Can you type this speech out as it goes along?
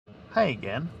Hi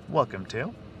again. Welcome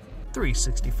to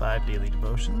 365 Daily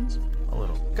Devotions, a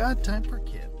little God time for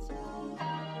kids.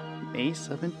 May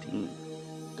 17.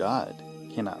 God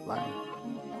cannot lie.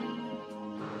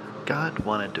 God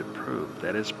wanted to prove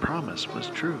that His promise was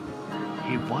true.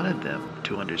 He wanted them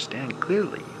to understand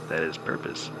clearly that His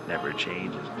purpose never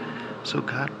changes. So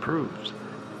God proves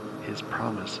His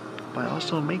promise by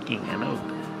also making an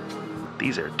oath.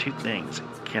 These are two things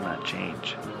cannot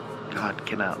change. God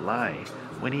cannot lie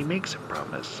when He makes a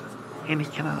promise, and He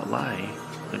cannot lie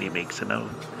when He makes an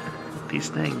oath. These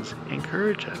things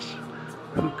encourage us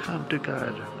who come to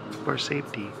God for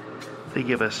safety. They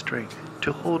give us strength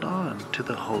to hold on to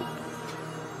the hope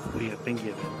we have been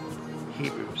given.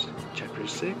 Hebrews chapter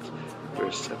 6,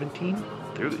 verse 17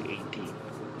 through 18.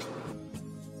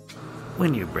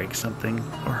 When you break something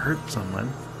or hurt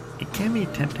someone, it can be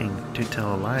tempting to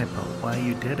tell a lie about why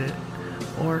you did it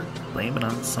or blame it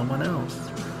on someone else.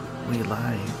 We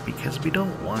lie because we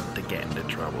don't want to get into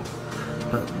trouble,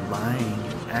 but lying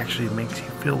actually makes you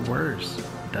feel worse,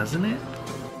 doesn't it?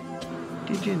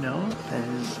 Did you know that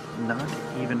it is not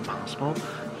even possible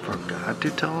for God to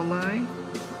tell a lie?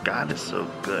 God is so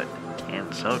good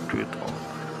and so truthful.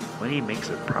 When He makes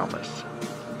a promise,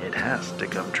 it has to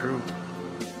come true.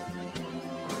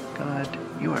 God,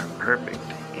 you are perfect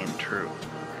and true.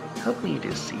 Help me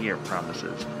to see your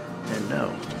promises and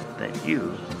know that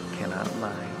you cannot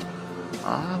lie.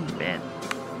 Amen.